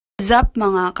Zap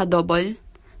mga kadobol,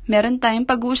 meron tayong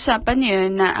pag-uusapan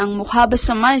ngayon na ang mukha ba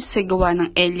sa Mars ay gawa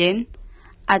ng alien?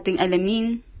 Ating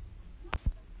alamin.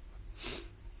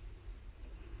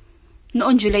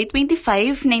 Noong July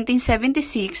 25,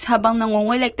 1976, habang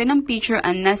nangongolekta ng picture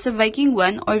ang NASA Viking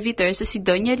 1 orbiter sa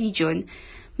Sidonia region,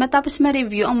 matapos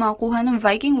ma-review ang mga kuha ng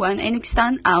Viking 1 ay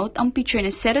nag-stand out ang picture na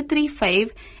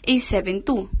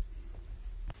 035A72.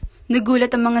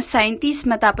 Nagulat ang mga scientists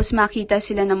matapos makita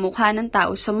sila ng mukha ng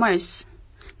tao sa Mars.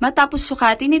 Matapos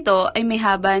sukatin ito ay may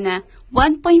haba na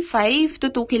 1.5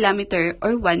 to 2 km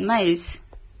or 1 miles.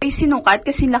 Ay sinukat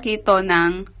kasi laki ito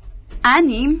ng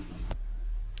 6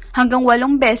 hanggang 8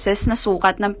 beses na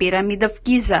sukat ng Pyramid of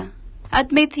Giza.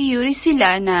 At may theory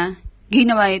sila na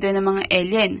ginawa ito ng mga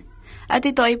alien at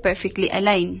ito ay perfectly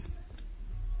aligned.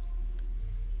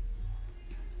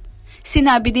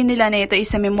 Sinabi din nila na ito ay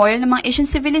isa memorial ng mga Asian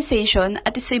civilization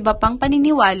at isa iba pang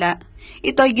paniniwala,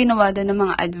 ito ay ginawa doon ng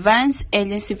mga advanced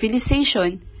alien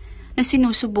civilization na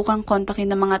sinusubukang kontakin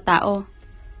ng mga tao.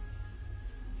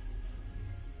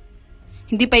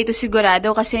 Hindi pa ito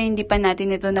sigurado kasi hindi pa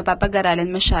natin ito napapag-aralan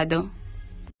masyado.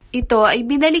 Ito ay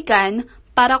binalikan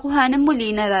para kuhanan muli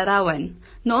na larawan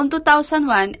noong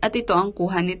 2001 at ito ang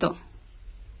kuha nito.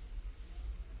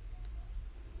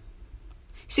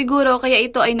 Siguro kaya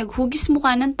ito ay naghugis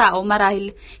mukha ng tao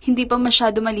marahil hindi pa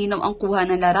masyado malinaw ang kuha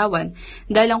ng larawan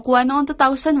dahil ang kuha noong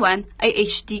 2001 ay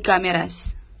HD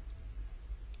cameras.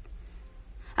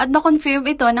 At na-confirm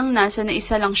ito ng NASA na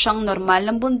isa lang siyang normal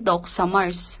ng bundok sa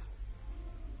Mars.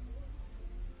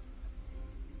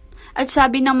 At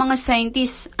sabi ng mga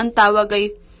scientists, ang tawag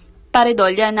ay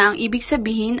pareidolia na ang ibig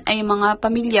sabihin ay mga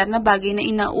pamilyar na bagay na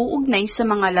inauugnay sa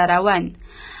mga larawan.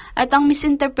 At ang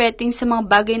misinterpreting sa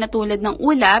mga bagay na tulad ng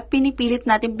ulap, pinipilit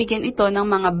natin bigyan ito ng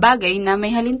mga bagay na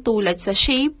may halintulad sa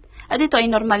shape at ito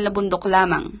ay normal na bundok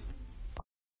lamang.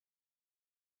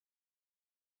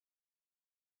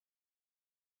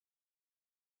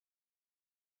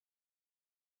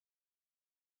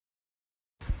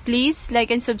 Please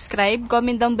like and subscribe.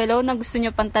 Comment down below na gusto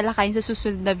nyo pang talakayin sa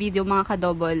susunod na video mga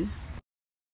kadobol.